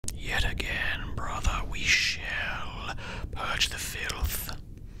Yet again, brother, we shall purge the filth.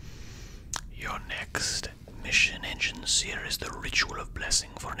 Your next mission, Engine Seer, is the ritual of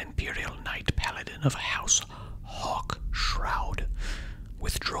blessing for an Imperial Knight Paladin of House Hawk Shroud,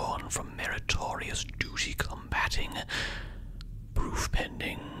 withdrawn from meritorious duty combating, proof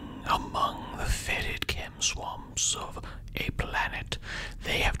pending, among the fetid chem swamps of a planet.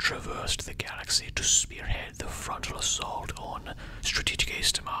 They have traversed the galaxy to spearhead the frontal assault on Strategic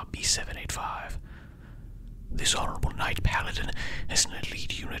Astamar B785. This honorable Knight Paladin is an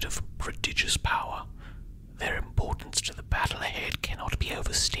elite unit of prodigious power. Their importance to the battle ahead cannot be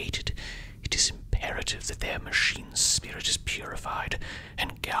overstated. It is imperative that their machine spirit is purified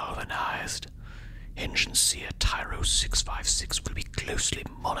and galvanized. Engine Seer Tyro 656 will be closely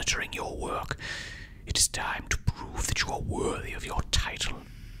monitoring your work. It is time to prove that you are worthy of your title.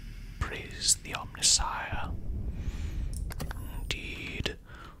 Praise the Omnissiah. Indeed,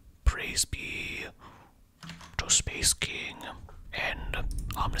 praise be to Space King and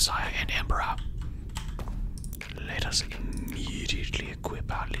Omnissiah and Emperor. Let us immediately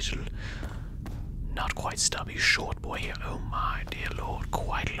equip our little, not quite stubby short boy here. Oh my dear lord,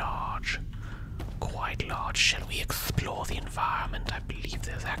 quite large. Quite large. Shall we explore the environment? I believe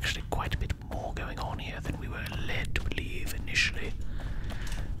there's actually quite a bit more going on here than we were led to believe initially.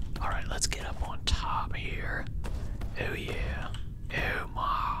 Alright, let's get up on top here. Oh yeah.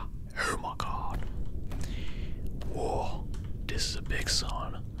 Oh my god. Whoa. This is a big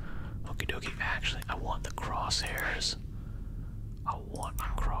sun. Okie dokie. Actually, I want the crosshairs. I want my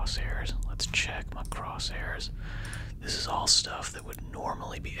crosshairs. Let's check my crosshairs. This is all stuff that would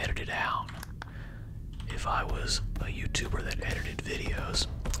normally be edited out if I was a YouTuber that edited videos,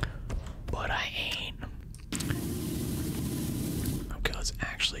 but I ain't. Okay, let's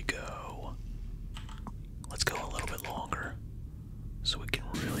actually go. Let's go a little bit longer so we can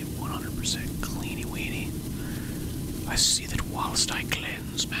really 100% cleany weeny. I see that whilst I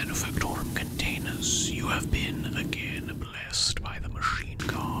cleanse manufactorum containers, you have been again blessed by the machine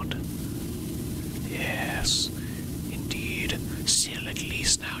god. Yes, indeed. Still, at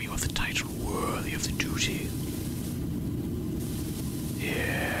least now you have the title worthy of the duty.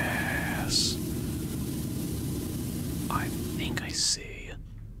 Yes. I think I see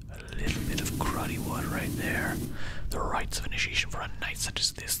a little bit of cruddy wood right there. The rites of initiation for a knight such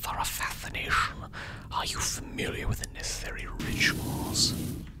as this are a fascination. Are you familiar with the necessary rituals?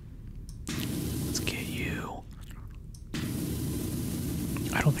 Let's get you.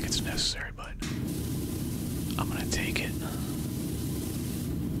 I don't think it's necessary, but I'm gonna take it.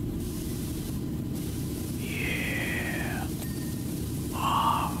 Yeah.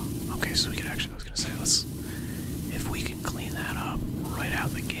 Ah. Okay, so we can actually, I was gonna say, let's, if we can clean that up right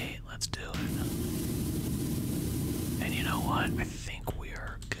out the gate, let's do it. And you know what? I think we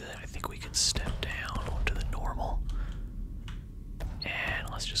are good. I think we can step down to the normal. And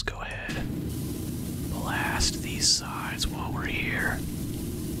let's just go ahead and blast these sides while we're here.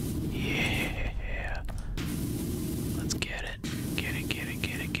 Yeah. Let's get it. Get it, get it,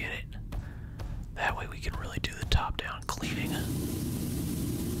 get it, get it. That way we can really do the top-down cleaning.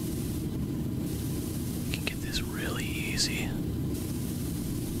 We can get this really easy.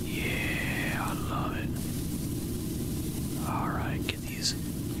 Yeah, I love it. Alright, get these.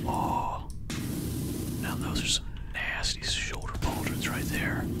 Oh. Now those are some nasty shoulder pauldrons right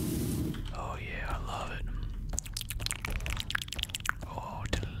there. Oh yeah, I love it. Oh,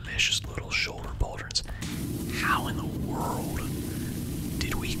 delicious little shoulder pauldrons. How in the world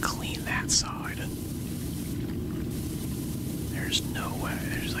did we clean that side? There's no way.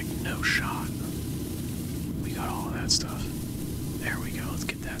 There's like no shot. We got all of that stuff. There we go. Let's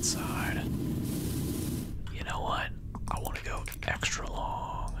get that side. You know what? I want to go extra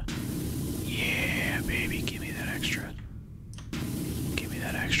long. Yeah, baby. Give me that extra. Give me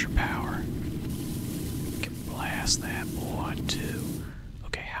that extra power. We can blast that boy too.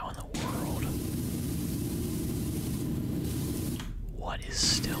 Okay, how in the world? What is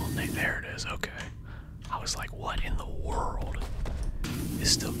still there? It is. Okay. I was like, what in the world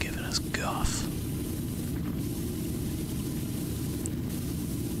is still giving us guff?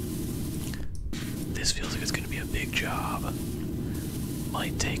 This feels like it's going to be a big job.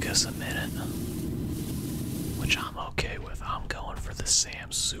 Might take us a minute, which I'm okay with. I'm going for the Sam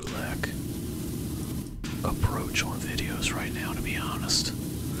Sulek approach on videos right now, to be honest.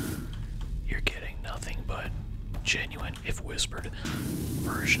 You're getting nothing but genuine, if whispered,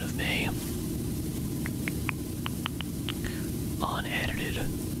 version of me. Unedited,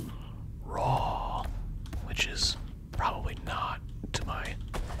 raw, which is probably not to my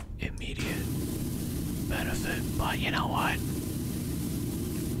immediate benefit, but you know what?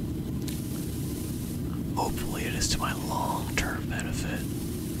 hopefully it is to my long-term benefit.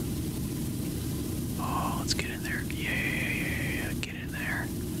 Oh, let's get in there. Yeah, get in there.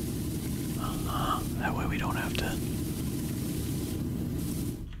 That way we don't have to.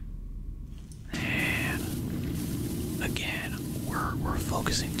 And again, we're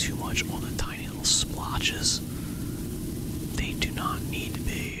focusing too much on the tiny little splotches. They do not need to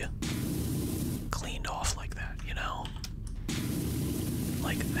be cleaned off like that, you know?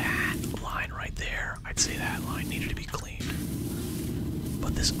 Like that line right there, I'd say that line needed to be cleaned.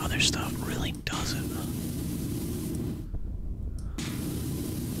 But this other stuff really doesn't.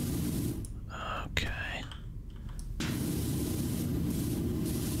 Okay.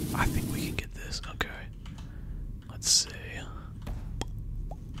 I think we can get this. Okay. Let's see.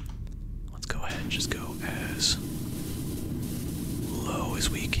 Let's go ahead and just go as low as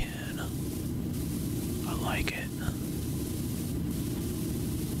we can. I like it.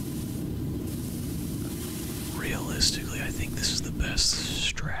 Realistically, I think this is the best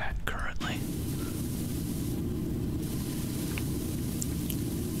strat currently.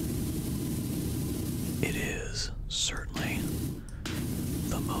 It is certainly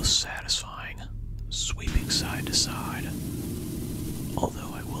the most satisfying, sweeping side to side.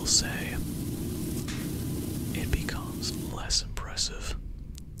 Although I will say, it becomes less impressive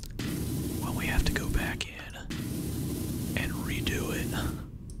when we have to go back in and redo it,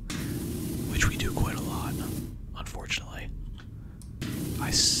 which we do quite a lot, unfortunately. I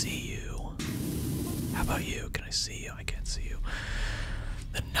see you. How about you? Can I see you? I can't see you.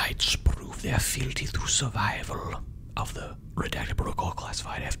 The Knights prove their fealty through survival of the redacted protocol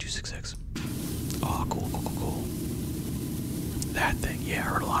classified F-266. Oh, cool. That thing, yeah, I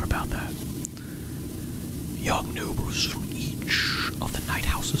heard a lot about that. Young nobles from each of the night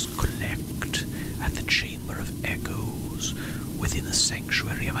houses collect at the Chamber of Echoes within the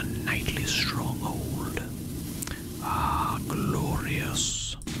sanctuary of a nightly stronghold. Ah,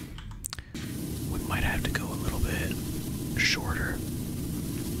 glorious. We might have to go a little bit shorter.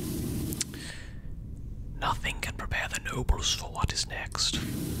 Nothing can prepare the nobles for what is next.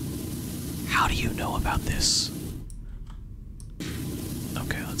 How do you know about this?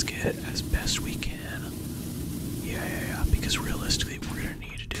 Okay, let's get as best we can. Yeah, because realistically we're gonna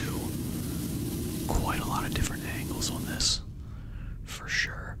need to do quite a lot of different angles on this. For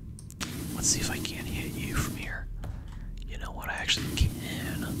sure. Let's see if I can't hit you from here. You know what, I actually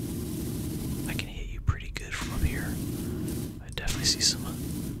can. I can hit you pretty good from up here. I definitely see some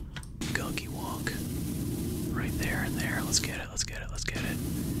gunky wonk. Right there and there. Let's get it.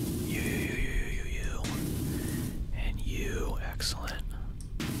 You. And you. Excellent.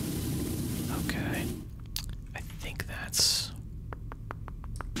 Okay. I think that's,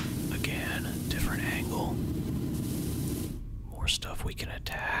 again, a different angle. More stuff we can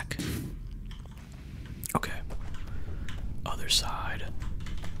attack. Okay. Other side.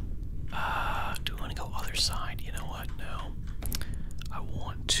 Do we want to go other side? You know what? No. I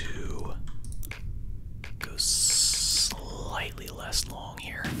want to go slightly less long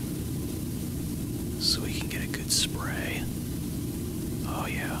here so we can get a good spray. Oh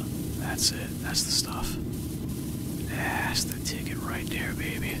yeah, that's it. That's the stuff. That's the ticket right there,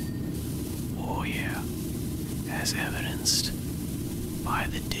 baby. Oh yeah, as evidenced by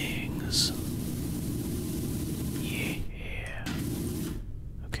the dings. Yeah.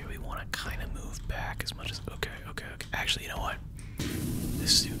 Okay, we want to kind of move back as much as. Okay. Actually, you know what?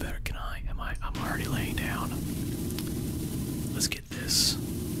 This is even better. Can I? I'm already laying down. Let's get this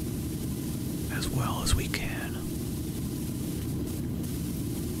as well as we can.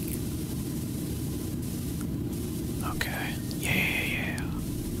 Okay. Yeah.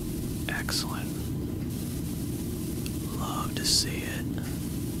 Excellent. Love to see it.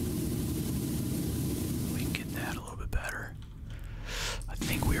 We can get that a little bit better. I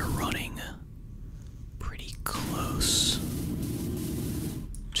think we are running pretty close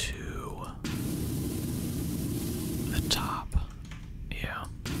to the top. Yeah.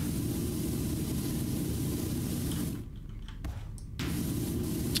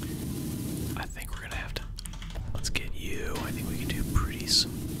 I think we're gonna have to. Let's get you. I think we can do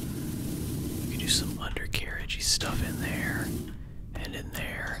some undercarriagey stuff in there and in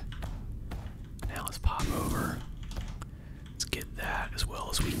there. Now let's pop over. Let's get that as well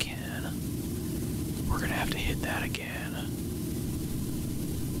as we can. We're gonna have to hit that again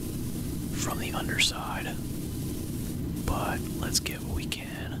from the underside, but let's get what we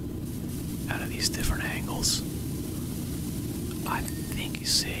can out of these different angles. I think, you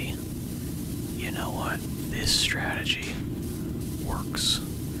see, you know what, this strategy works.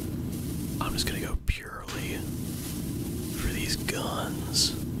 I'm just gonna go purely for these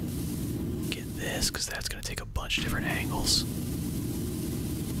guns. Get this. this, because that's going to take a bunch of different angles.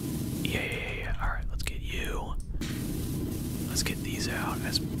 Yeah. Alright, let's get you. Let's get these out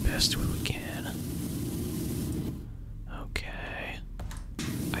as best we can. Okay.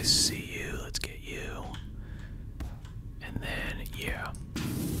 I see you. Let's get you. And then, yeah.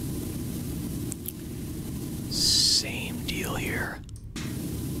 Same deal here.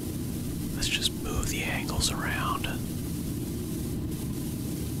 Let's just move the angles around.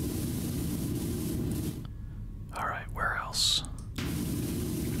 Alright, where else?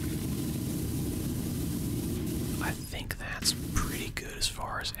 I think that's pretty good as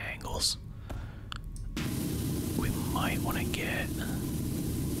far as angles. We might want to get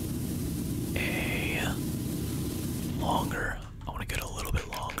a longer. I want to get a little bit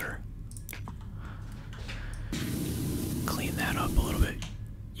longer. Clean that up a little bit.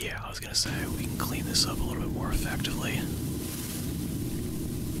 Yeah, I was gonna say we can clean this up a little bit more effectively.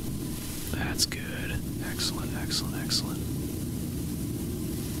 That's good. Excellent, excellent, excellent.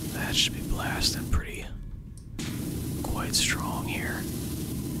 That should be blasting pretty quite strong here.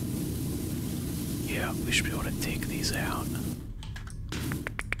 Yeah, we should be able to take these out.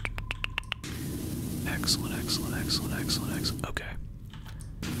 Excellent, excellent, excellent, excellent, excellent. Okay.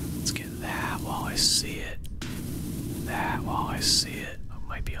 Let's get that while I see it. That while I see it.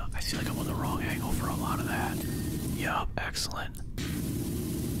 I feel like I'm on the wrong angle for a lot of that. Yup, excellent.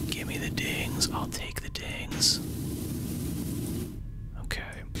 Give me the dings. I'll take the dings. Okay.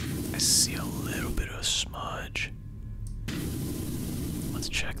 I see a little bit of a smudge. Let's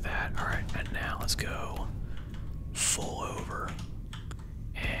check that. Alright, and now let's go full over.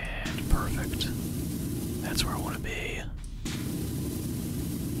 And perfect. That's where I want to be.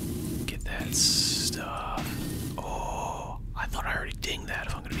 Get that stuff. Oh, I thought I already dinged that,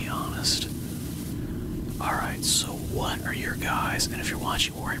 if I'm going to be honest. Alright, so what are your guys? And if you're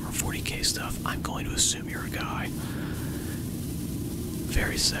watching Warhammer 40k stuff, I'm going to assume you're a guy.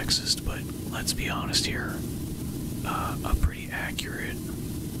 Very sexist, but let's be honest here. A pretty accurate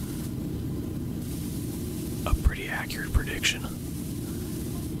prediction.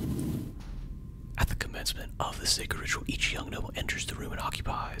 At the commencement of the sacred ritual, each young noble enters the room and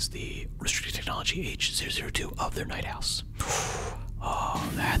occupies the restricted technology H002 of their night house. Oh,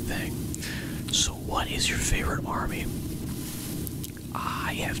 that thing. So what is your favorite army?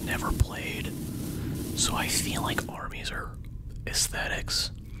 I have never played, so I feel like armies are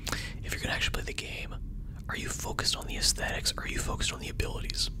aesthetics. If you're gonna actually play the game, are you focused on the aesthetics or are you focused on the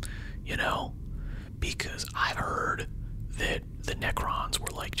abilities? You know? Because I've heard that the Necrons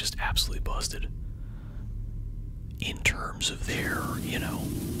were like just absolutely busted in terms of their, you know,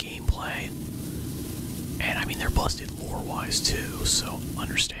 gameplay. And I mean, they're busted lore-wise too, so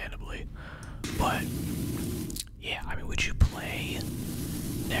understandably. But yeah, I mean, would you play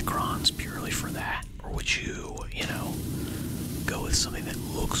Necrons purely for that? Or would you, you know, go with something that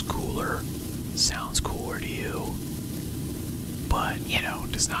looks cooler, sounds cooler to you, but, you know,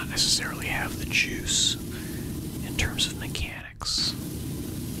 does not necessarily have the juice in terms of mechanics?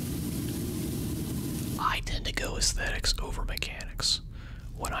 I tend to go aesthetics over mechanics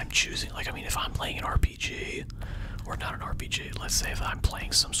when I'm choosing, like, I mean, if I'm playing an RPG, or not an RPG, let's say if I'm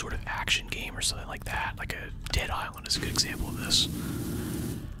playing some sort of action game or something like that, like a Dead Island is a good example of this,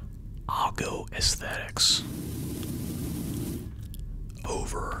 I'll go aesthetics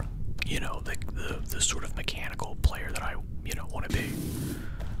over, you know, the sort of mechanical player that I, you know, want to be.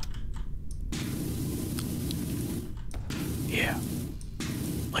 Yeah.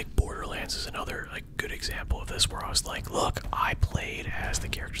 Like Borderlands is another, like, good example of this, where I was like, look, I played as the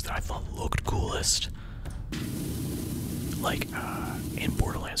characters that I thought looked coolest. Like, in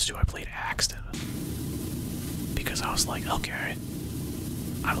Borderlands 2, I played Axton. Because I was like, okay,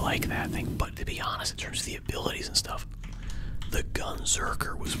 I like that thing. But to be honest, in terms of the abilities and stuff, the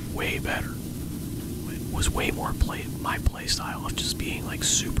Gunzerker was way better. It was way more my play style of just being like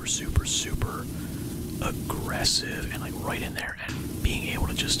super, super, super aggressive and like right in there and being able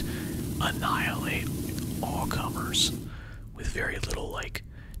to just annihilate all comers with very little like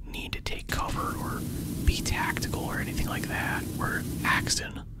need to take cover or be tactical or anything like that. Where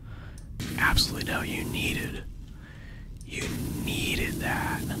Axton, absolutely no, you needed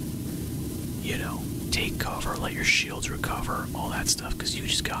that, you know, take cover, let your shields recover, all that stuff, because you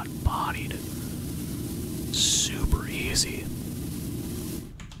just got bodied super easy.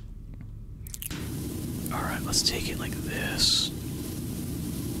 Alright, let's take it like this,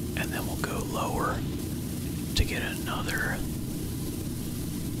 and then we'll go lower to get another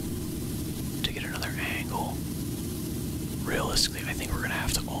angle. Realistically, I think we're gonna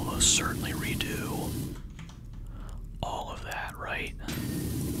have to almost certainly redo all of that, right?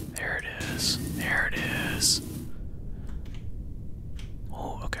 There it is. There it is.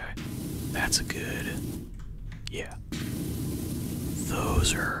 Oh, okay. That's a good... Yeah.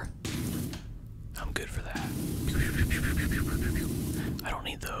 Those are... I'm good for that. I don't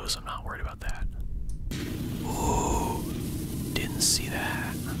need those. I'm not worried about that. Ooh. Didn't see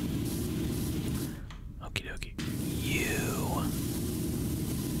that. Okie dokie. You.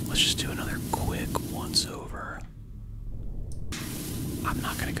 Let's just do another quick once over. I'm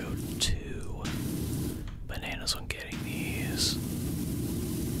not gonna go too bananas on getting these.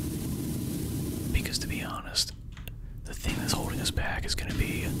 Because to be honest, the thing that's holding us back is gonna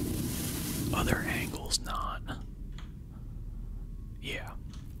be other angles, not... Yeah.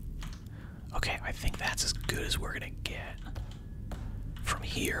 Okay, I think that's as good as we're gonna get. From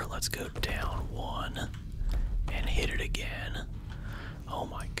here, let's go down one and hit it again. Oh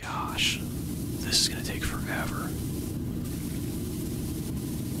my gosh. This is gonna take forever.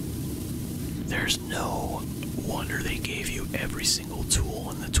 There's no wonder they gave you every single tool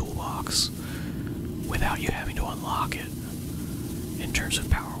in the toolbox without you having to unlock it in terms of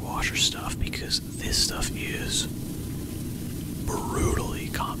power washer stuff, because this stuff is brutally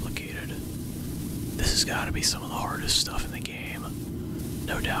complicated. This has got to be some of the hardest stuff in the game,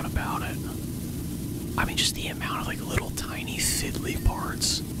 no doubt about it. I mean, just the amount of like little tiny fiddly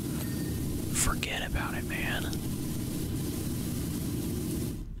parts. Forget about it, man.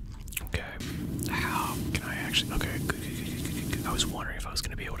 Okay, how can I actually... Okay, good. I was wondering if I was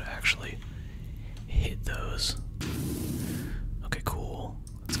going to be able to actually hit those. Okay, cool.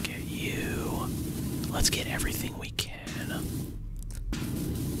 Let's get you. Let's get everything we can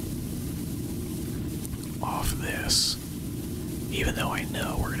off this. Even though I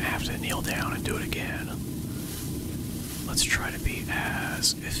know we're gonna have to kneel down and do it again. Let's try to be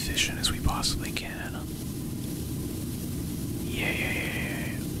as efficient as we possibly can.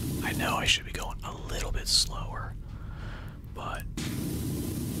 Yeah. I know I should be going a little bit slower, but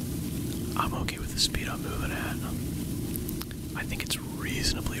I'm okay with the speed I'm moving at. I think it's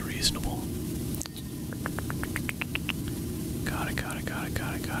reasonably reasonable. Got it.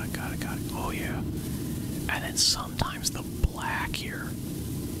 Oh yeah. And then sometimes the black here,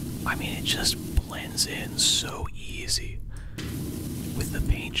 I mean, it just blends in so easy with the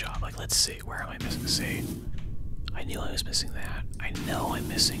paint job. Like, let's see, where am I missing? See, I knew I was missing that. I know I'm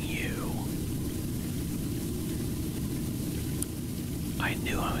missing you. I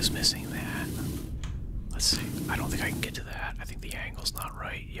knew I was missing that. Let's see, I don't think I can get to that. I think the angle's not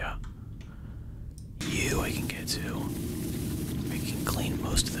right. Yeah. You I can get to. I can clean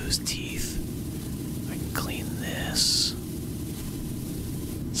most of those teeth. I can clean this.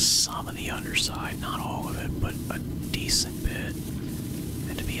 Some of the underside, not all of it, but a decent bit.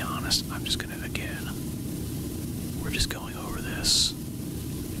 And to be honest, I'm just gonna, again, we're just going over this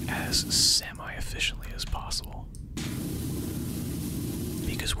as semi-efficiently as possible.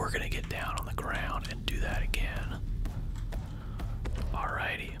 Because we're gonna get down on the ground and do that again.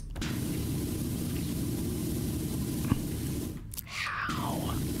 Alrighty. How?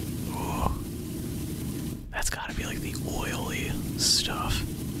 Oh. That's gotta be like the oily stuff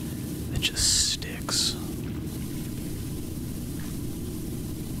that just sticks.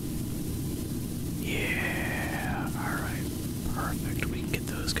 Yeah, alright. Perfect. We can get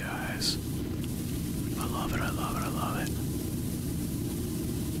those guys. I love it.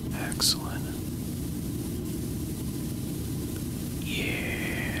 Excellent.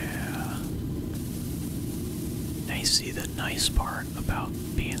 Yeah. Now you see the nice part about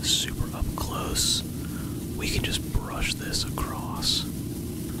being super up close. We can just brush this across.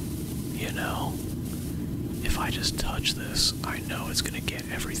 You know? If I just touch this, I know it's gonna get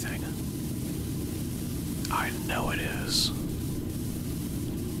everything. I know it is.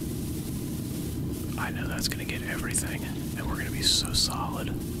 I know that's gonna get everything, and we're gonna be so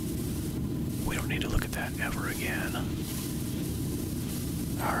solid. We don't need to look at that ever again.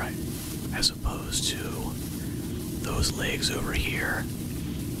 Alright, as opposed to those legs over here,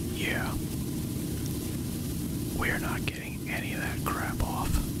 yeah. We're not getting any of that crap off.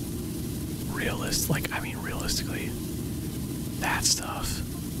 Realistically, that stuff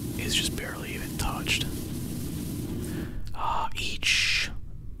is just barely even touched. Each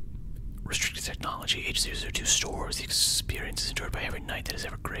restricted technology, H002 stores the experiences enjoyed by every knight that has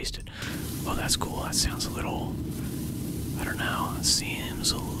ever graced it. Oh, that's cool. That sounds a little, I don't know, it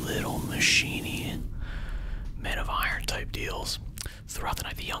seems a little machine-y. Men of iron type deals. Throughout the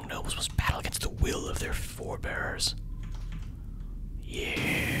night, the young nobles must battle against the will of their forebears.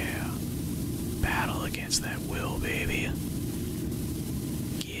 Yeah. Battle against that will, baby.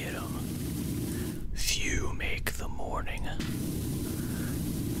 Get 'em. Few make the morning.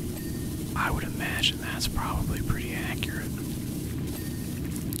 I would imagine that's probably pretty accurate.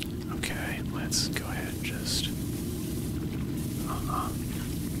 Okay, let's go ahead and just...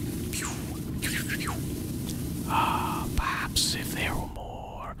 perhaps if there were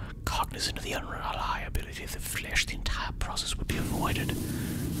more cognizant of the unreliability of the flesh, the entire process would be avoided.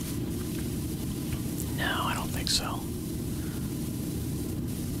 No, I don't think so.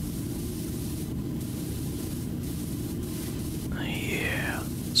 Yeah,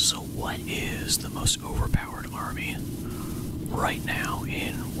 so what is the most overpowered army right now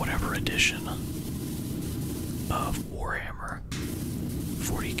in whatever edition of Warhammer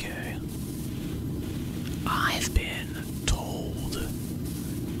 40k? I've been told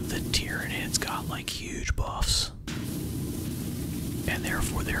the Tyranids got like huge buffs, and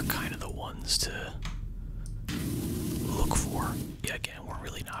therefore they're kind of the ones to look for. Yeah, again, we're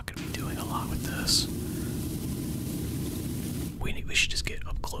really not going to be doing a lot with this. We should just get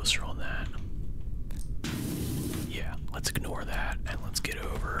up closer on that. Yeah, let's ignore that, and let's get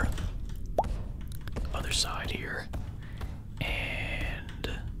over other side here. And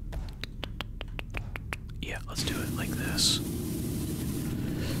yeah, let's do it like this.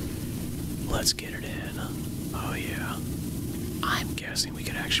 Let's get it in. Oh yeah. I'm guessing we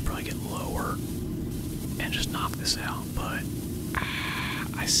could actually probably get lower and just knock this out, but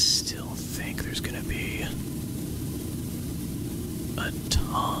I still think there's gonna be a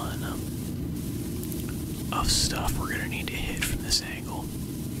ton of stuff we're gonna need to hit from this angle.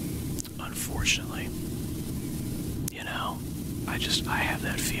 Unfortunately. You know, I have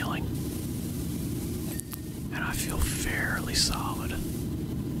that feeling. And I feel fairly solid.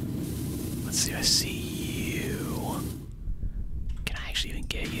 Let's see, I see you. Can I actually even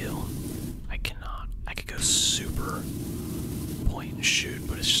get you? I cannot. I could go super point and shoot,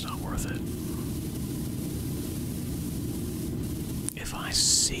 but it's just not worth it. If I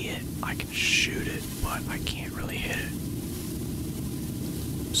see it, I can shoot it, but I can't really hit it.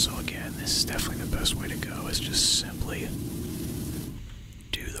 So again, this is definitely the best way to go, is just simply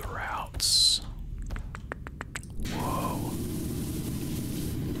do the routes. Whoa.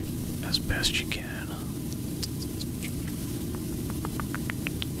 As best you can.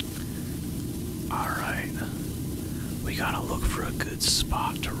 Alright. We gotta look for a good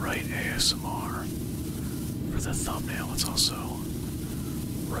spot to write ASMR for the thumbnail. Let's also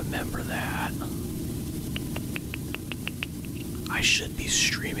remember that. I should be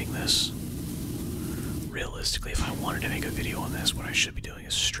streaming this. Realistically, if I wanted to make a video on this, what I should be doing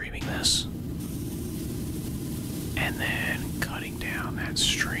is streaming this. And then cutting down that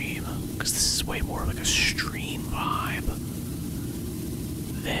stream. Because this is way more like a stream vibe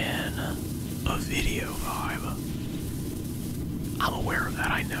than a video vibe. I'm aware of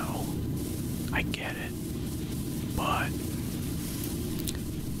that, I know. I get it. But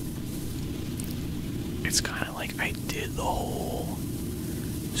it's kind of like I did the whole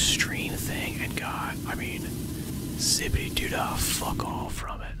stream thing and got, I mean, zippity-doo-dah fuck all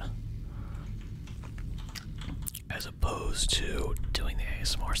from it. As opposed to doing the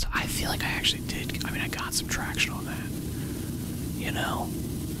ASMR stuff. I feel like I actually did, I mean, I got some traction on that. You know?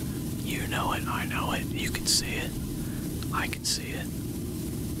 You know it, I know it, you can see it, I can see it.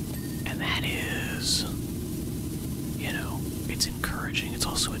 And that is, you know, it's encouraging, it's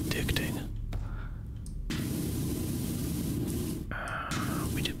also addicting.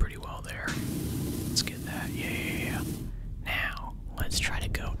 We did pretty well there. Let's get that, yeah. Now, let's try to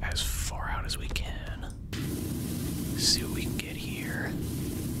go as far out as we can. See what we can get here.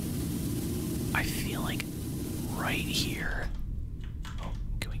 I feel like right here. Oh,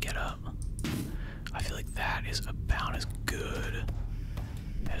 can we get up? I feel like that is about as good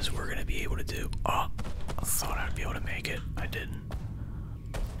as we're gonna be able to do. Oh, I thought I'd be able to make it. I didn't.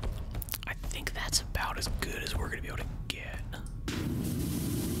 I think that's about as good as we're gonna be able to get.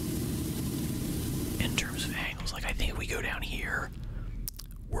 In terms of angles, like I think if we go down here,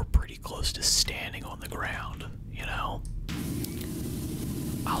 we're pretty close to standing on the ground, you know?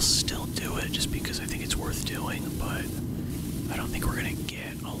 I'll still do it just because I think it's worth doing, but I don't think we're gonna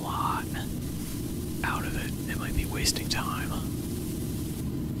get a lot out of it. It might be wasting time.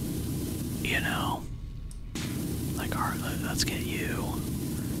 You know? Like, alright, let's get you.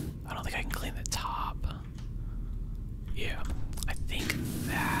 I don't think I can clean the top. Yeah, I think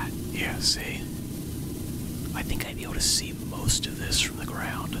that, yeah, see? I think I'd be able to see most of this from the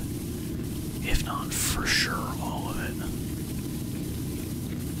ground. If not, for sure, all of it.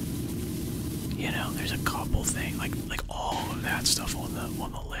 You know, there's a couple things, like all of that stuff on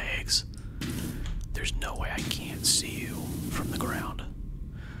the legs. There's no way I can't see you from the ground.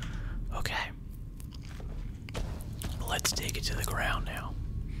 Okay. Let's take it to the ground now.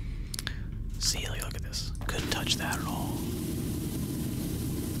 See, like, look at this. Couldn't touch that at all.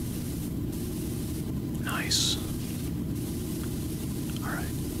 Nice. Alright,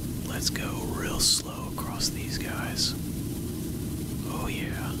 let's go real slow across these guys. Oh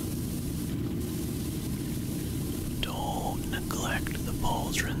yeah. Don't neglect the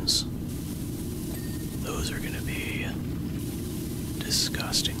pauldrons. Those are gonna be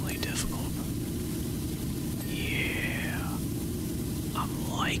disgustingly difficult. Yeah. I'm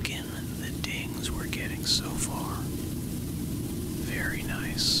liking the dings we're getting so far. Very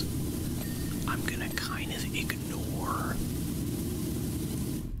nice. I'm gonna kind of ignore...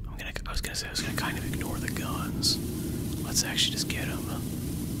 I was gonna kind of ignore the guns. Let's actually just get them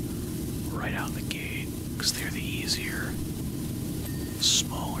right out the gate, because they're the easier,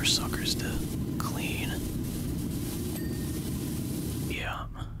 smaller suckers to clean. Yeah.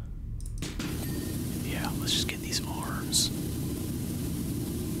 Yeah, let's just get these arms.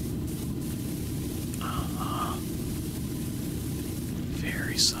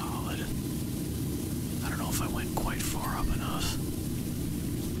 Very solid. I don't know if I went quite far up enough.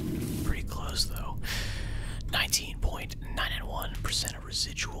 Pretty close though. 19.91% of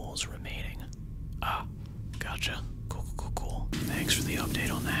residuals remaining. Ah, gotcha. Cool, cool, cool. Thanks for the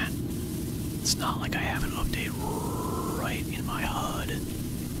update on that. It's not like I have an update right in my HUD.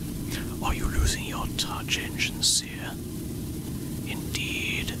 Are you losing your touch engine, Seer?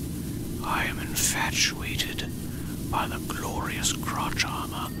 Indeed, I am infatuated by the glorious crotch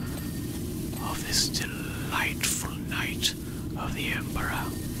armor of this delightful Knight of the Emperor.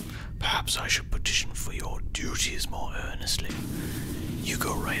 Perhaps I should petition for your duties more earnestly. You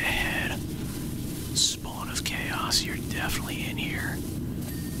go right ahead. Spawn of Chaos, you're definitely in here.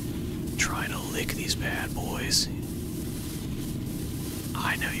 Trying to lick these bad boys.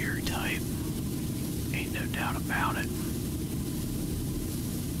 I know your type. Ain't no doubt about it.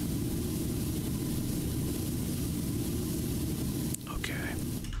 Okay.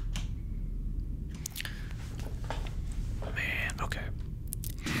 Man, okay.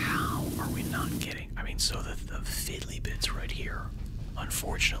 How are we not getting... I mean, so the fiddly bits right here,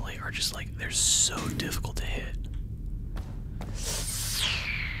 unfortunately, are just like, they're so difficult to hit.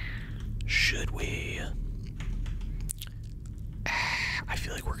 Should we... I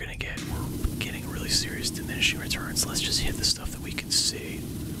feel like we're getting really serious diminishing returns. Let's just hit the stuff that we can see.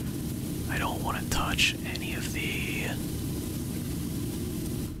 I don't want to touch any of the...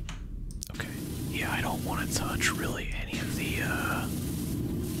 Okay, yeah, I don't want to touch really any of the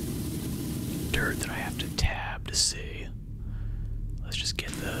dirt that I have to tab to see. Let's just get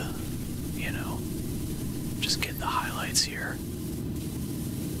the, you know, just get the highlights here.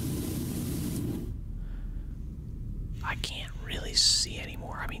 I can't really see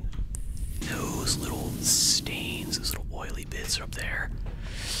anymore. I mean, those little stains, those little oily bits are up there.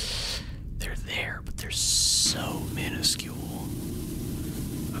 They're there, but they're so minuscule.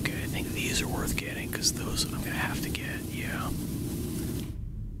 Okay, I think these are worth getting, because those I'm gonna have to get, yeah.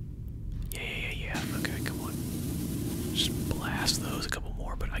 Yeah. Okay, come on. Just blast those, a couple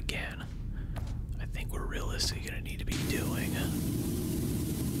more, but again, I think we're realistically gonna need to be doing,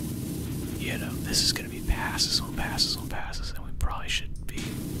 you know, this is gonna be passes on passes on passes, and we probably should be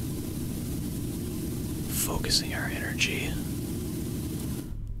focusing our energy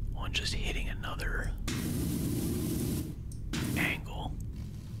on just hitting another angle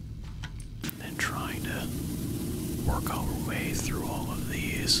and trying to work our way through all of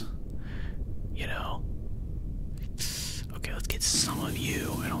these, you know. Okay, let's get some of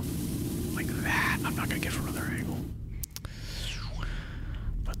you. I don't like that. I'm not gonna get from another angle.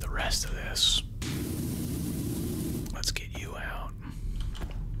 But the rest of this, let's get you out.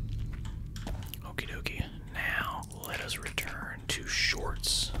 Okie dokie. Now, let us return to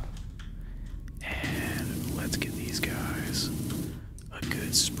shorts. And let's get these guys a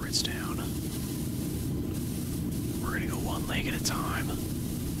good spritz down. We're gonna go one leg at a time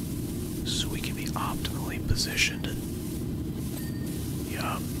so we can be optimally positioned.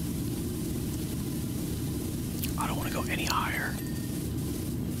 Yup. I don't want to go any higher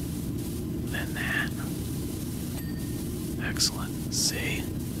than that. Excellent. See?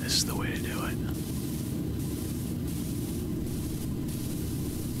 This is the way to do it.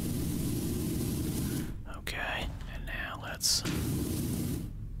 Okay, and now let's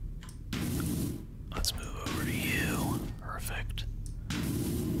move over to you. Perfect.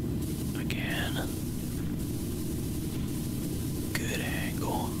 Again. Good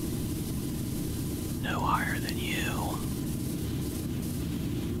angle. No higher than you.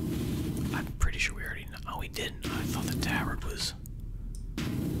 I'm pretty sure we already know. Oh, we didn't. I thought the tabard was...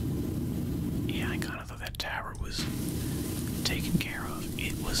 Yeah, I kind of thought that tabard was taken care of.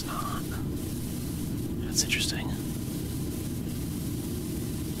 It was not. That's interesting.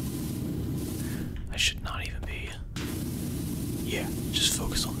 I should not even be... Yeah, just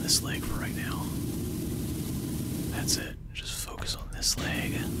focus on this leg for right now. That's it. Just focus on this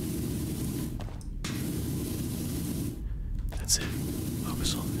leg. That's it.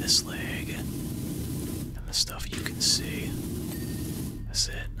 Focus on this leg. And the stuff you can see. That's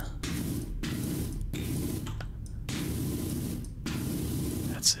it.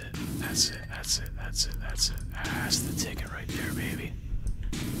 That's it. That's it. That's it. That's it. That's it. That's the ticket right there, baby.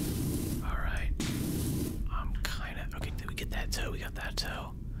 Alright. I'm kinda... Okay, did we get that toe? We got that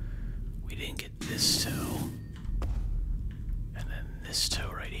toe. We didn't get this toe. And then this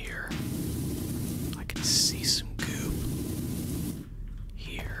toe right here. I can see some goop.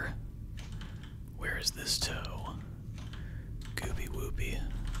 Here. Where is this toe? Goopy whoopy.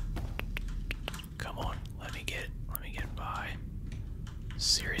 Come on, let me get by.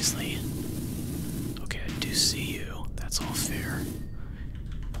 Seriously? Okay, I do see you. That's all fair.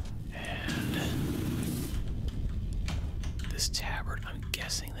 And this tabard, I'm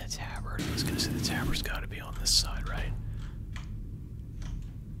guessing the tabard. I was gonna say the tabard's gotta be on this side, right?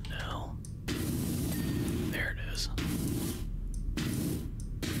 No. There it is.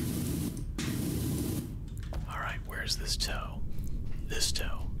 Alright, where's this toe? This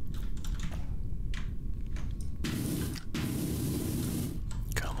toe.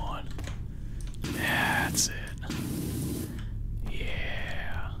 Come on. That's it.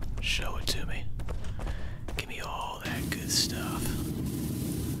 Yeah. Show it to me. Give me all that good stuff.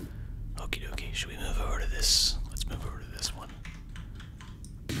 Okie dokie. Should we move over to this? Let's move over to this one.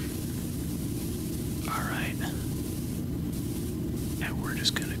 Alright. And we're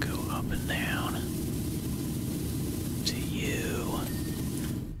just gonna go up and down to you.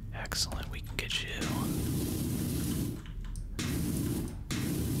 Excellent, we can get you.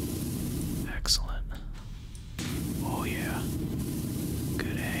 Excellent. Oh yeah.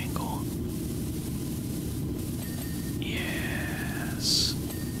 Good angle. Yes.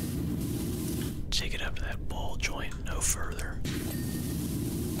 Take it up to that ball joint, no further.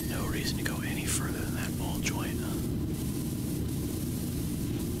 No reason to go any further than that ball joint.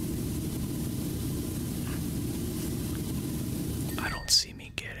 I don't see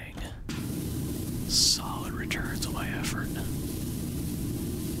me getting solid returns on my effort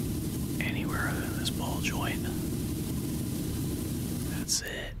anywhere other than this ball joint. That's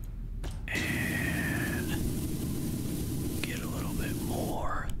it. And get a little bit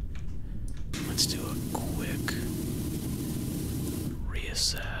more. Let's do a quick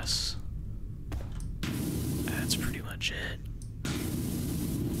reassess. That's pretty much it.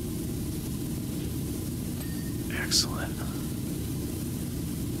 Excellent.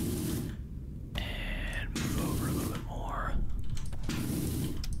 And move over a little bit more.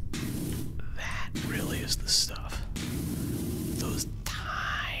 That really is the stuff. Those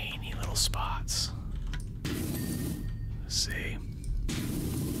tiny little spots. See?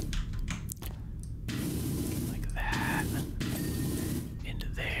 Like that. Into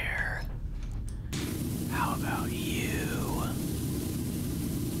there. How about you?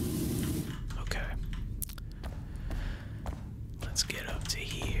 Okay. Let's get up to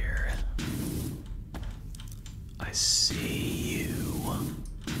here. I see you.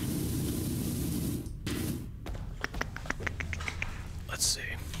 Let's see.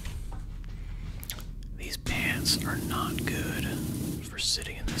 These pants are not good for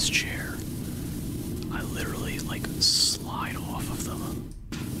sitting in this chair. I literally, like, slide off of them.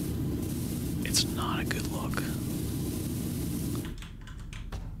 It's not a good look.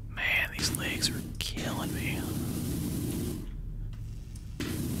 Man, these legs are killing me.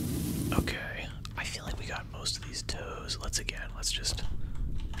 Okay, I feel like we got most of these toes. Let's just...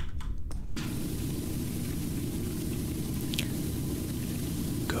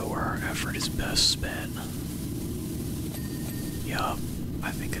 go where our effort is best spent. Yup,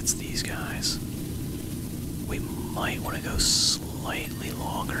 I think it's these guys. We might want to go slightly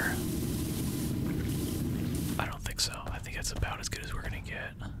longer. I don't think so. I think that's about as good as we're gonna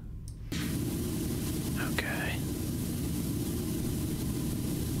get. Okay.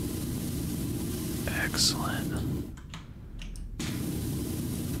 Excellent.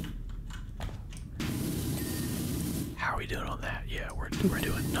 How are we doing on that? Yeah, we're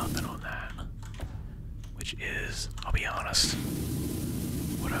doing nothing on that. Which is, I'll be honest,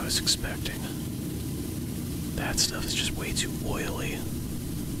 what I was expecting. That stuff is just way too oily.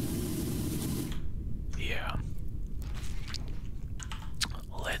 Yeah.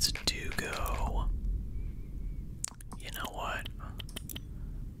 Let's go. You know what?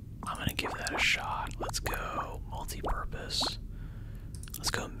 I'm gonna give that a shot. Let's go multi-purpose. Let's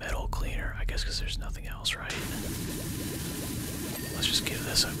go metal cleaner. I guess because There's nothing else, right? Let's just give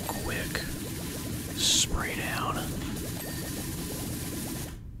this a quick spray down.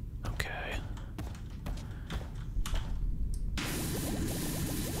 Okay.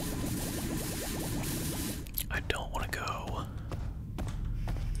 I don't want to go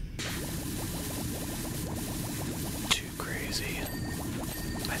too crazy.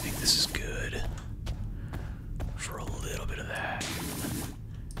 I think this is good for a little bit of that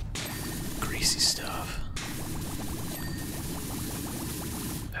greasy stuff.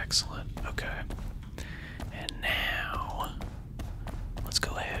 Excellent. Okay. And now, let's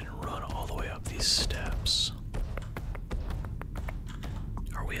go ahead and run all the way up these steps.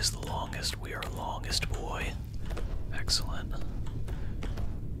 Are we as the longest? We are longest boy. Excellent.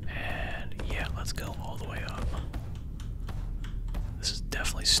 And yeah, let's go all the way up. This is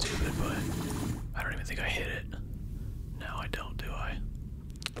definitely stupid, but I don't even think I hit it. No, I don't, do I?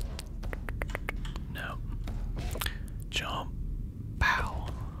 No. Jump. Pow.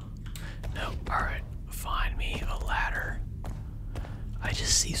 No. Alright. Find me a ladder. I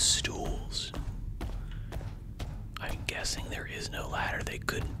just see stools. I'm guessing there is no ladder. They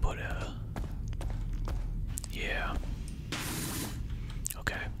couldn't put a... Yeah.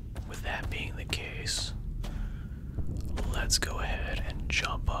 Okay. With that being the case, let's go ahead and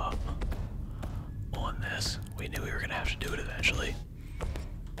jump up on this. We knew we were gonna have to do it eventually.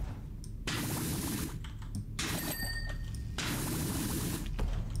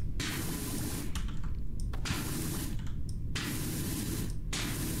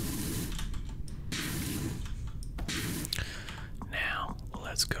 Now,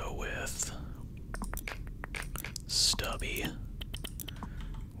 let's go with Stubby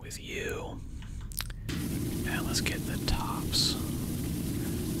with you. And let's get the tops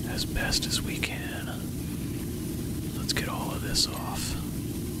as best as we can. Let's get all of this off.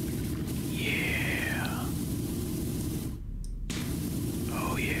 Yeah.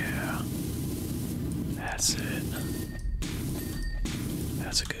 Oh yeah. That's it.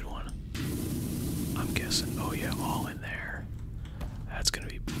 That's a good one. I'm guessing, oh yeah, all in there. That's gonna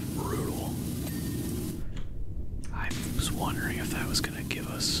be brutal. I was wondering if that was gonna give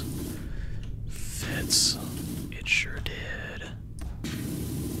us fits. It sure did.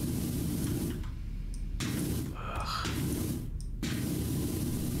 Ugh.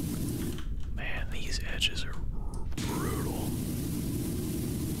 Man, these edges are brutal.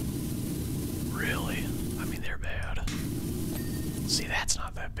 Really? I mean, they're bad. See, that's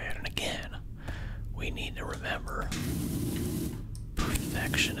not that bad. And again, we need to remember,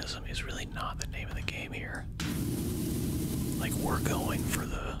 perfectionism is really not the name of the game here. Like, we're going for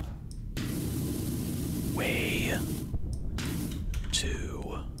the way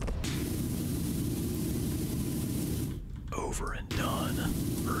to over and done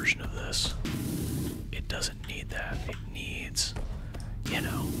version of this. It doesn't need that. It needs, you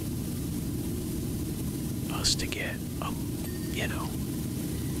know, us to get a, you know,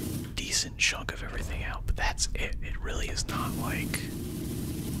 decent chunk of everything out. But that's it. It really is not like,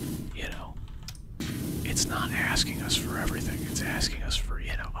 you know, it's not asking us for everything. It's asking us for,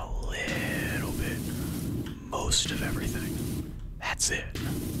 you know, a little bit, most of everything. That's it.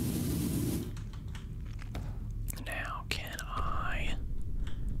 Now, can I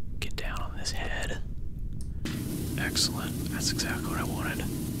get down on this head? Excellent. That's exactly what I wanted.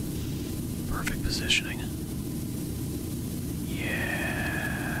 Perfect positioning.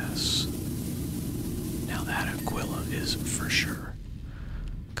 Yes. Now that Aquila is for sure.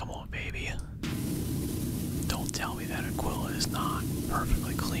 Come on, baby. Don't tell me that Aquila is not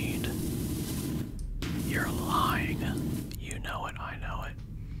perfectly cleaned. You're lying. You know it, I know it.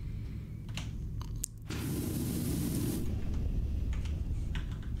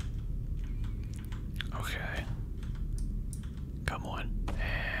 Okay. Come on.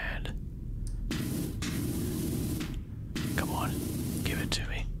 And... come on. Give it to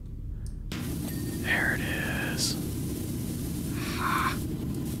me. There it is. Ha.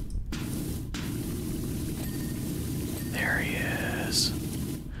 There he is.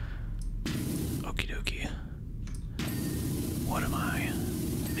 Okie dokie. What am I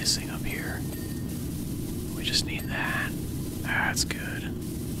missing up here? We just need that. That's good.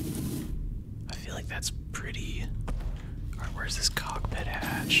 I feel like that's pretty... Alright, where's this cockpit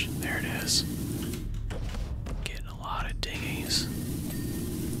hatch? There it is. Getting a lot of dingies.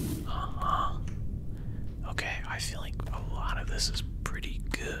 Uh-huh. Okay, I feel like a lot of this is pretty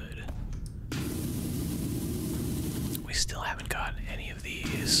good. We still haven't gotten any of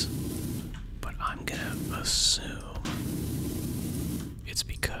these, but I'm gonna assume it's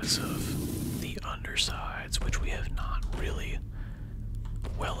because of the undersides, which we have not really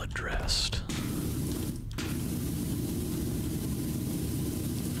well addressed.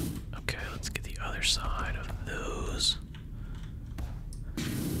 other side of those.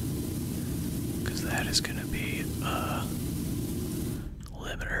 Because that is going to be a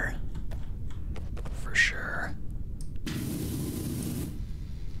limiter for sure.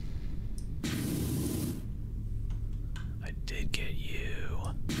 I did get you.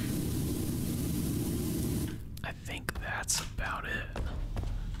 I think that's about it.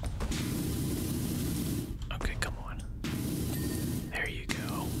 Okay, come on. There you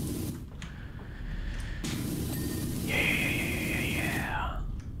go. Yeah.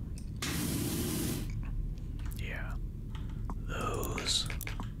 Yeah. Those.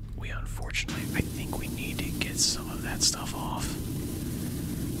 We unfortunately, I think we need to get some of that stuff off.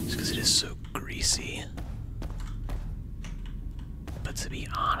 Just because it is so greasy. But to be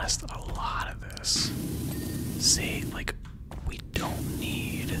honest, a lot of this, say, like, we don't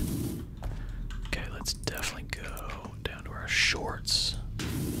need. Okay, let's definitely go down to our shorts.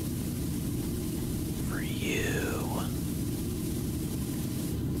 For you.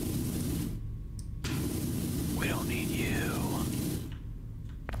 We don't need you.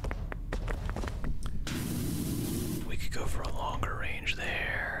 We could go for a longer range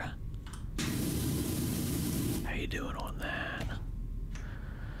there. How you doing on that?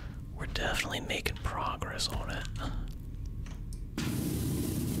 We're definitely making progress on it.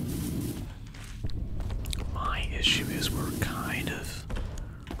 My issue is we're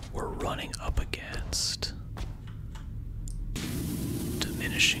running up against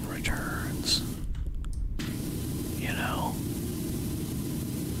diminishing returns. You know?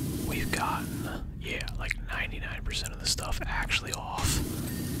 We've gotten, yeah, like 99% of the stuff actually off.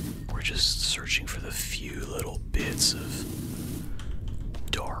 We're just searching for the few little bits of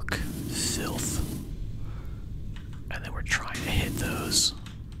dark filth. And then we're trying to hit those.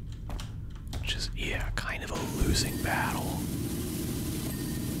 Which is, yeah, kind of a losing battle.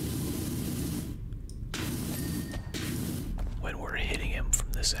 When we're hitting him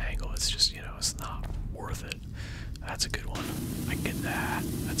from this angle, it's just, you know, it's not worth it. That's a good one. I get that.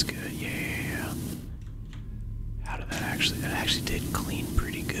 That's good. Yeah. How did that actually... That actually did clean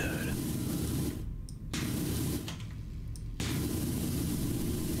pretty good.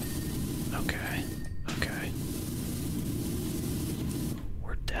 Okay. Okay.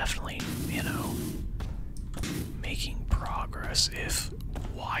 We're definitely, you know, making progress, if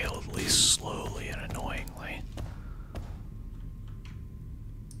wildly slowly and annoyingly.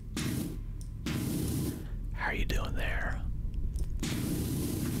 How are you doing there?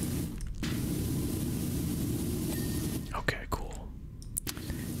 Okay, cool.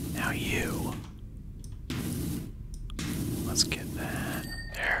 Now you. Let's get that.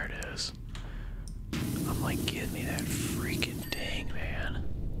 There it is. I'm like, give me that freaking dang, man.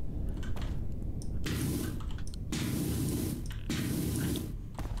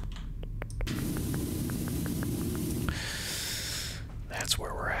 That's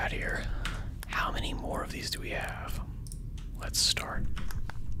where we're at here. How many more of these do we have? Let's start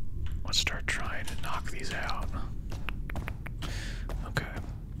trying to knock these out. Okay.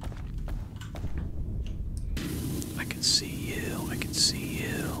 I can see you. I can see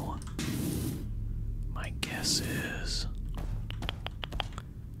you. My guess is,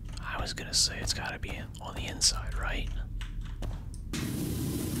 I was gonna say it's gotta be on the inside, right?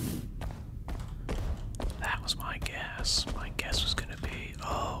 That was my guess. My guess was gonna be,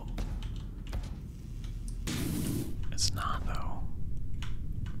 oh. It's not, though.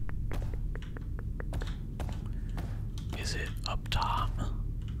 Is it up top?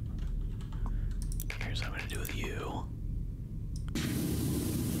 Here's what I'm gonna do with you.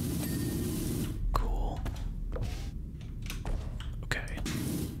 Cool. Okay.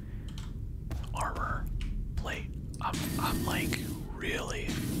 Armor plate. I'm like really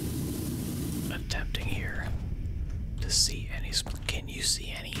attempting here to see any. Can you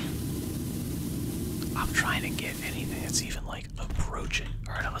see any? I'm trying to get anything that's even like approaching.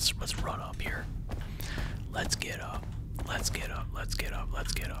 All right, let's run up here. Let's get up. Let's get up. Let's get up.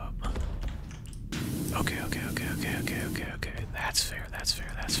 Let's get up. Okay. That's fair. That's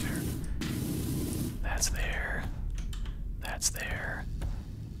fair. That's fair. That's there. That's there.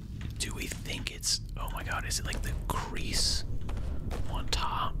 Do we think it's? Oh my God! Is it like the crease on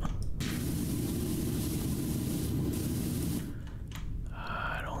top?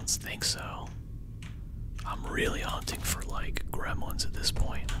 I don't think so. I'm really hunting for like gremlins at this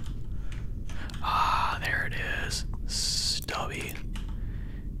point. Ah, there it is. Stubby.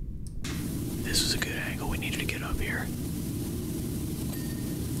 This was a good angle. We needed to get up here.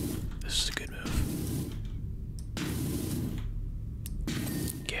 This is a good move.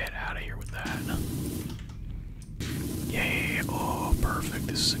 Get out of here with that. Yeah. Oh, perfect.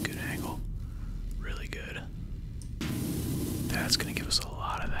 This is a good angle.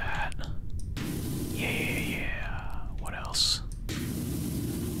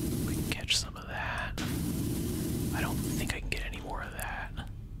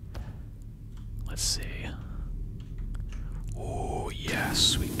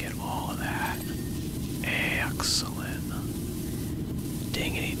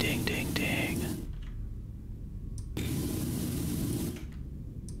 Dingity ding ding ding.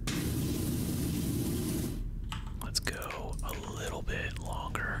 Let's go a little bit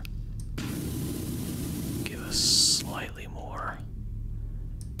longer. Give us slightly more.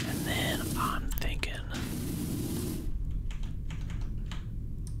 And then I'm thinking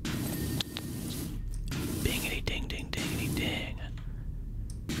bingity ding ding dingity ding.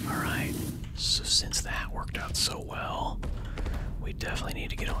 Alright, so since that worked out so well, we definitely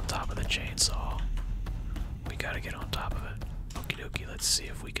need to get on top of the chainsaw. We gotta get on top of it. Okie dokie, let's see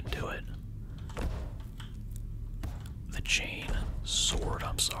if we can do it. The chain sword,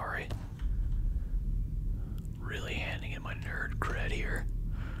 I'm sorry. Really handing in my nerd cred here.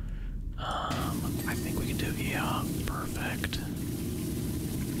 I think we can do it. Yeah, perfect.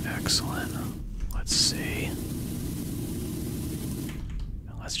 Excellent. Let's see.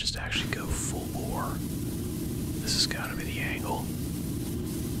 Now let's just actually go full bore. This has got to be the angle.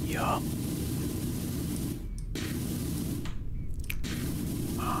 Yup.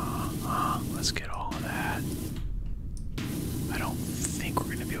 Let's get all of that. I don't think we're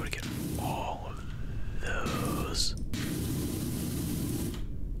going to be able to get all of those.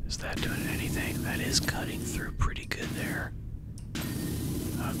 Is that doing anything? That is cutting through pretty good there.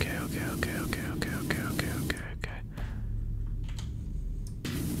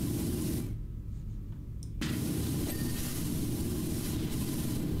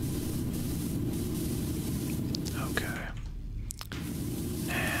 Okay.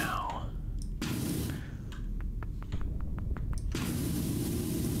 Now.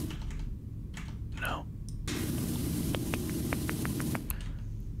 No.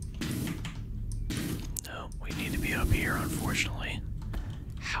 No, we need to be up here, unfortunately.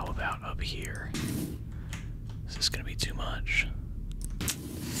 How about up here? Is this gonna be too much?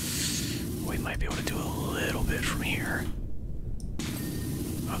 We might be able to do a little bit from here.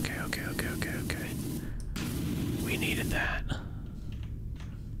 Okay. We needed that.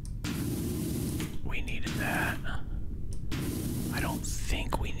 We needed that. I don't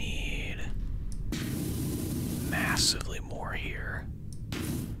think we need massively more here.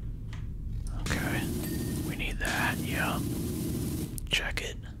 Okay. We need that, yeah. Check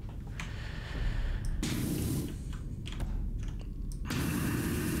it.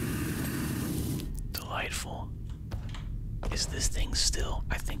 Delightful. Is this thing still?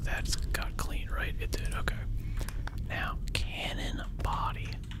 I think that's got clean, right? It did, okay. Now, cannon body.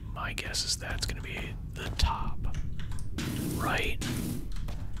 My guess is that's gonna be the top. Right?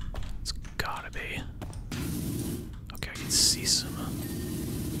 It's gotta be. Okay, I can see some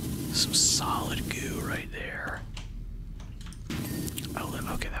solid goo right there.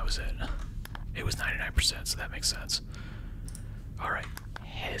 Okay, that was it. It was 99%, so that makes sense. Alright,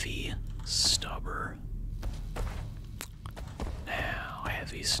 heavy stubber. Now,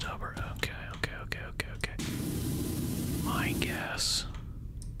 heavy stubber. Okay. My guess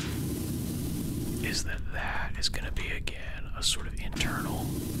is that that is going to be, again, a sort of internal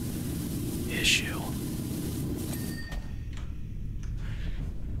issue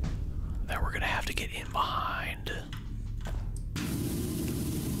that we're going to have to get in behind.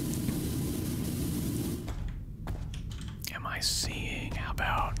 Am I seeing? How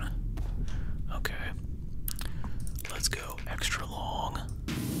about? Okay. Let's go extra long.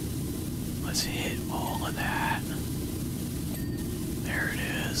 Let's hit all of that. There it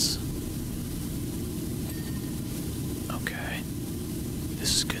is. Okay.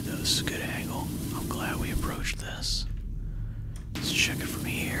 This is good though. This is a good angle. I'm glad we approached this. Let's check it from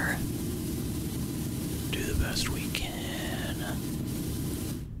here. Do the best we can.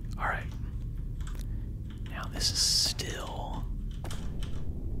 Alright. Now this is still...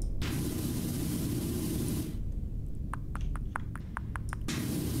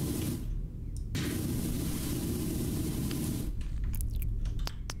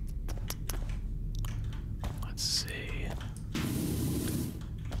 Let's see.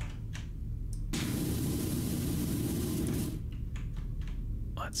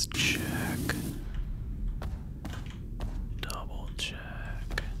 Let's check. Double check.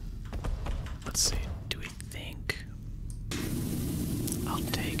 Let's see. Do we think? I'll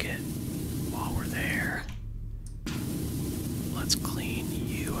take it while we're there. Let's clean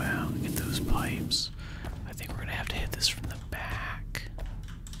you out. Get those pipes. I think we're gonna have to hit this from the back.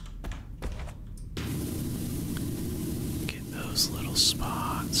 Get those little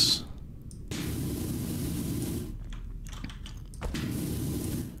spots.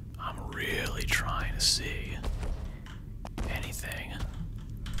 I'm really trying to see anything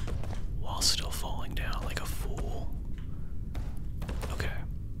while still falling down like a fool. Okay.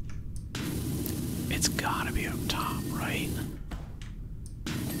 It's gotta be up top, right?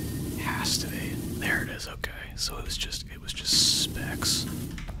 has to be. There it is, okay. So it was just specs.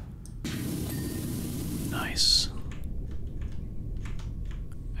 Nice.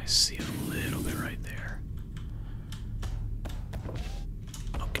 I see a little bit right there.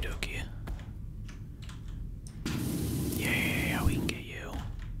 Okie dokie. Yeah, we can get you.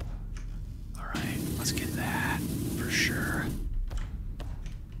 Alright, let's get that for sure.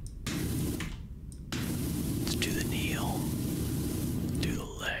 Let's do the kneel. Do the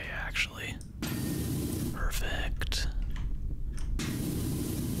lay, actually. Perfect.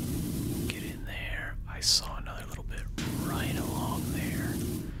 Get in there. I saw another little bit right along there.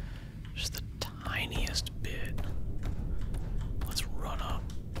 Just the tiniest bit. Let's run up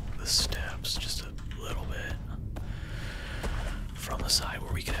the steps just a little bit. From the side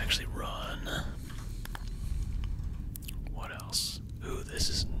where we can actually run. What else? Ooh, this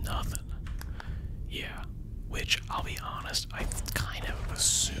is nothing. Yeah, which, I'll be honest, I kind of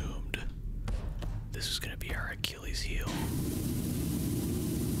assumed this was going to be our Achilles heel.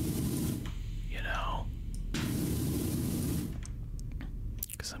 You know?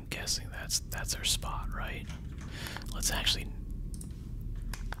 Because I'm guessing that's our spot, right? Let's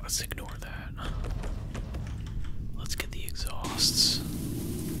ignore that. Let's get the exhausts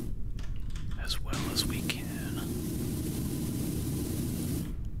as well as we can.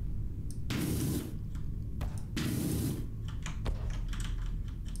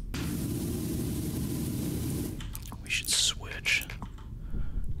 We should switch.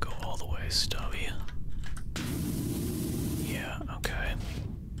 Go all the way, Stubby. Yeah, okay.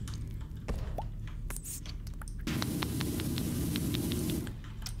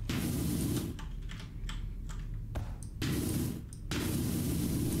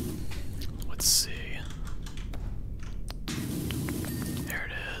 Let's see. There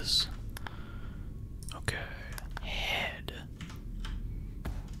it is. Okay. Head.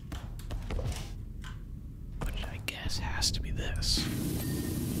 Which I guess has to be this.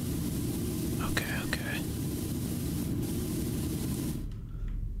 Okay.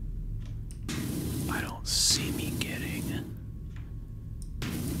 I don't see me getting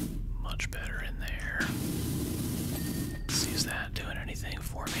much better in there. Let's see, is that doing anything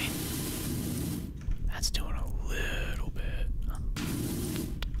for me? That's doing a little bit.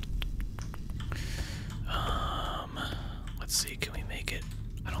 Let's see, can we make it?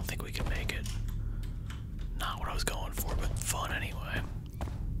 I don't think we can make it. Not what I was going for, but fun anyway.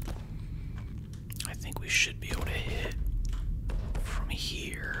 I think we should be able to hit from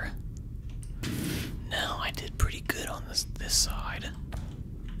here. No, I did pretty good on this side.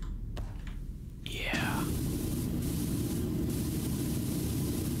 Yeah.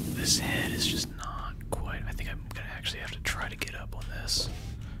 This head is just not quite. I think I'm gonna actually have to try to get up on this.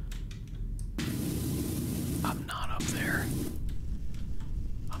 I'm not up there.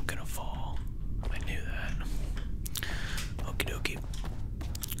 I'm gonna fall. I knew that. Okie dokie.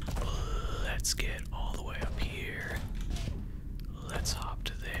 Let's get all the way up here. Let's hop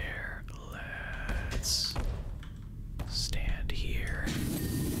to there. Let's stand here.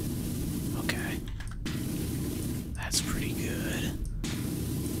 Okay. That's pretty good.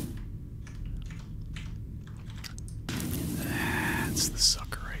 That's the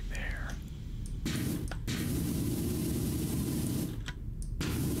sucker right there.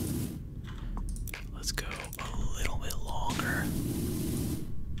 Let's go a little bit longer.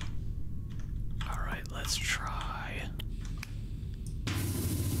 Alright, let's try.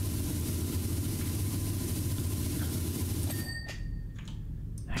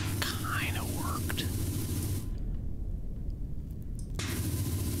 That kind of worked.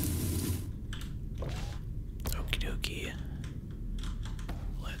 Okie dokie.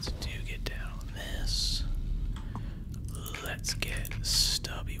 Let's get down on this. Let's get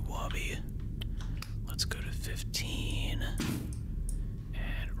Stubby Wubby. Let's go to 15.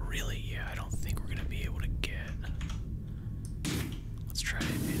 And really, yeah, I don't think we're gonna be able to get. Let's try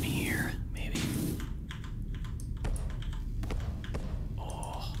it in here, maybe.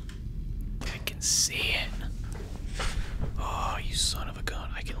 Oh, I can see it. Oh, you son of a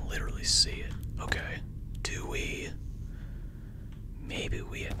gun. I can literally see it. Okay. Do we? Maybe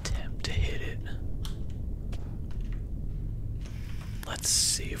we attempt to hit it. Let's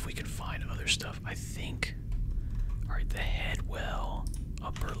see if we can find other stuff. I think. Alright, the head well.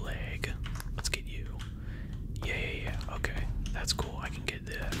 Upper leg. Let's get you. Yeah. Okay. That's cool. I can get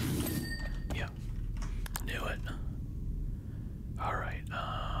that. Yeah. Knew it. Alright,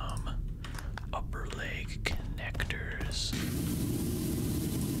 upper leg connectors.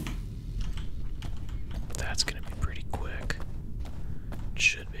 That's gonna be pretty quick.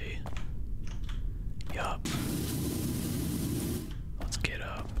 Should be. Yup. Let's get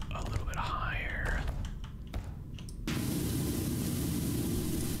up a little bit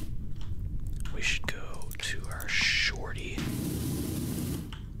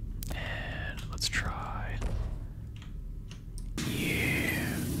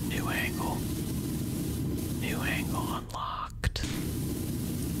Unlocked.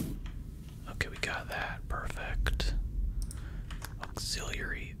 Okay, we got that. Perfect.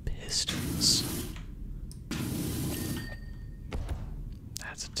 Auxiliary pistons.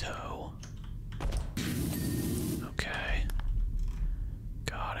 That's a toe. Okay.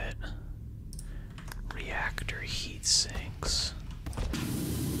 Got it. Reactor heat sinks.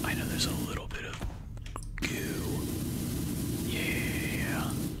 I know there's a little bit of goo.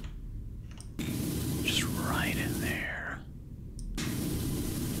 Yeah. Just right in there.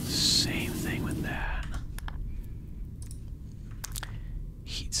 Same thing with that.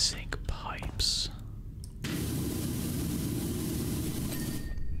 Heatsink pipes.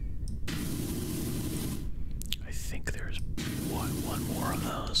 I think there's one more of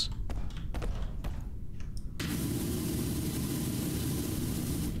those.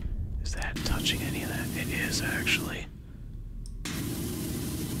 Is that touching any of that? It is actually.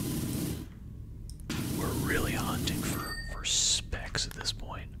 We're really hunting for specs at this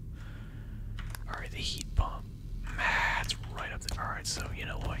point. Alright, the heat pump. It's right up there. Alright, so you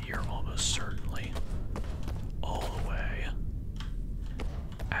know what? You're almost certainly all the way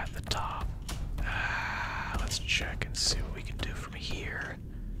at the top. Let's check and see what we can do from here.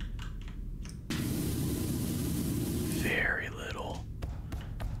 Very little.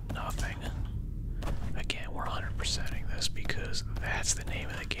 Nothing. Again, we're 100%ing this because that's the name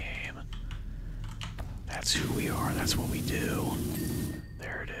of the game. That's who we are. That's what we do.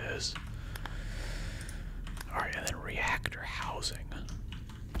 There it is. Alright, and then reactor housing.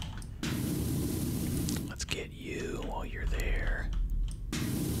 Let's get you while you're there.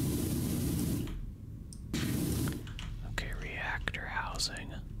 Okay, reactor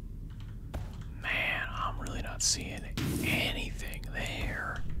housing. Man, I'm really not seeing anything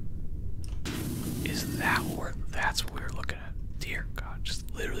there. Is that where, that's what we were looking at? Dear God,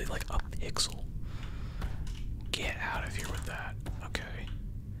 just literally like a pixel. Get out of here with that. Okay.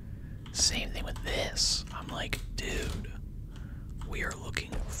 Same thing with this. I'm like, dude, we are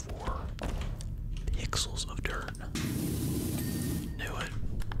looking for pixels of dirt. Knew it.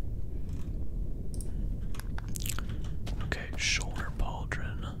 Okay, shoulder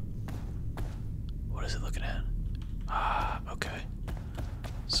pauldron. What is it looking at? Okay.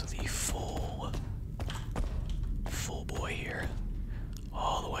 So the full boy here.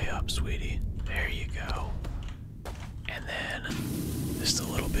 All the way up, sweetie. There you go. And then just a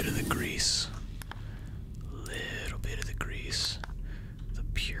little bit of the grease. Little bit of the grease. The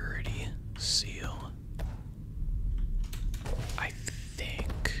purity seal. I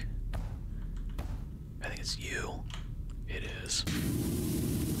think it's you. It is.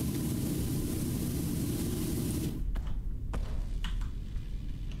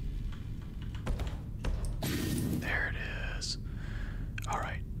 There it is.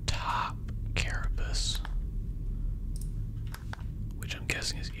 Alright, top carapace. Which I'm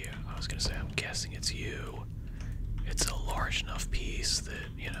guessing is you. I was gonna say, I'm guessing it's you. It's a large enough piece that,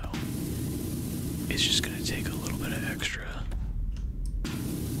 you know, it's just gonna take a little bit of extra.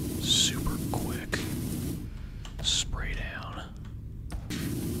 Super quick spray down.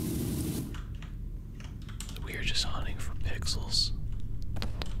 We are just hunting for pixels.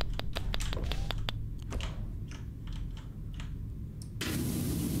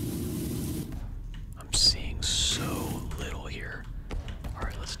 I'm seeing so little here.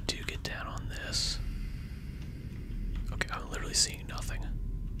 Alright, let's get down on this. Okay, I'm literally seeing nothing.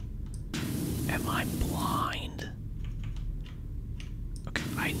 Am I blind? Okay,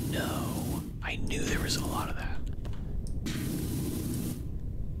 I know. I knew there was a lot of that.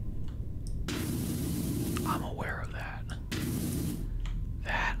 I'm aware of that.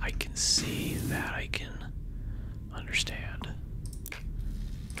 That I can see, that I can understand.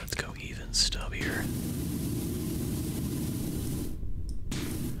 Let's go even stub here.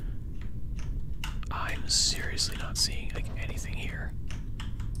 I'm seriously not seeing like anything here.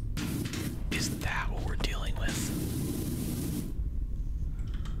 Is that what we're dealing with?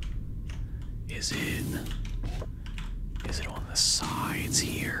 Is it on the sides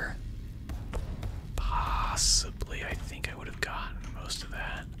here? Possibly. I think I would have gotten most of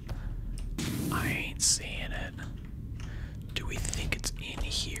that. I ain't seeing it. Do we think it's in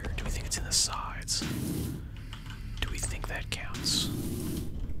here? Do we think it's in the sides? Do we think that counts?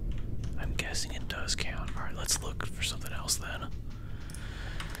 I'm guessing it does count. Alright, let's look for something else then.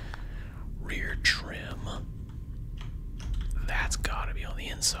 Rear trim. That's gotta be on the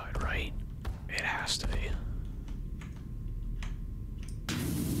inside, right? It has to be.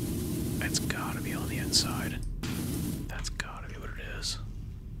 It's gotta be on the inside. That's gotta be what it is.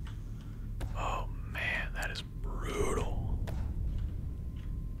 Oh man, that is brutal.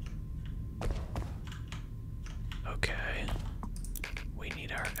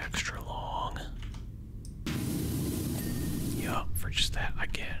 just that,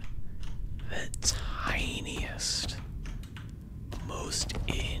 again, the tiniest, most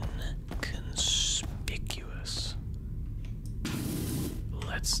inconspicuous.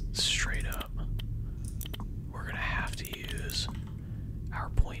 Let's straight up. We're gonna have to use our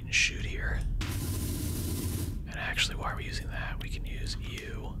point and shoot here. And actually, why are we using that? We can use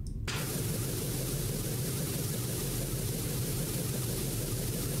you.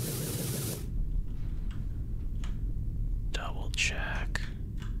 Double check.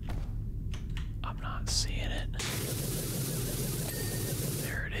 I'm not seeing it.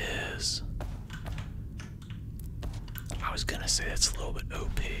 There it is. I was gonna say that's a little bit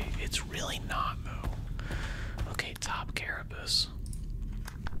OP. It's really not, though. Okay, top carapace.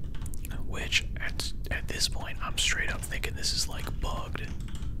 Which, at this point, I'm straight up thinking this is like bugged.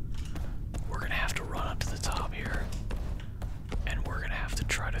 We're gonna have to run up to the top here. And we're gonna have to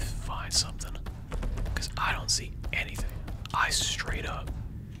try to find something. Because I don't see anything. I straight up.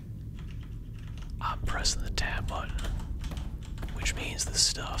 I'm pressing the tab button. Which means the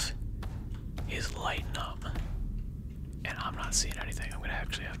stuff is lighting up. And I'm not seeing anything. I'm gonna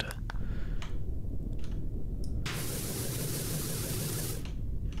actually have to.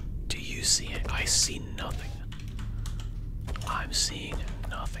 Do you see it? I see nothing. I'm seeing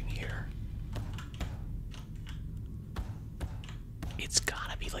nothing here. It's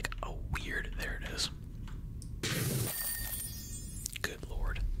gotta be like a weird. There it is. Good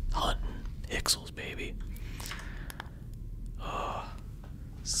lord. Hunting pixels, baby.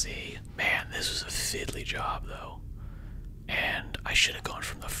 See, man, this was a fiddly job, though. And I should have gone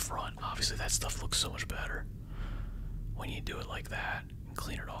from the front. Obviously, that stuff looks so much better when you do it like that and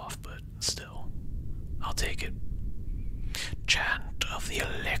clean it off, but still, I'll take it. Chant of the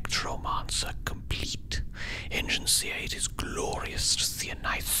Electromancer complete. Engine C8 is glorious to see a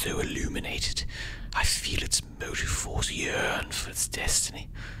night so illuminated. I feel its motive force yearn for its destiny.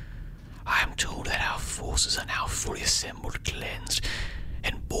 I am told that our forces are now fully assembled, cleansed,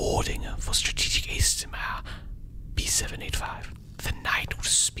 and boarding for strategic Istamar B785. The knight will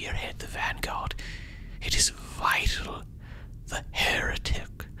spearhead the vanguard. It is vital the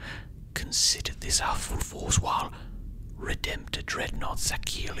heretic consider this our full force while Redemptor Dreadnought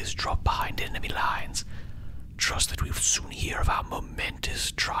Zakil is dropped behind enemy lines. Trust that we will soon hear of our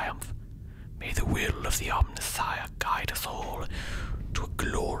momentous triumph. May the will of the Omnithia guide us all to a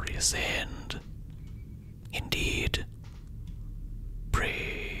glorious end.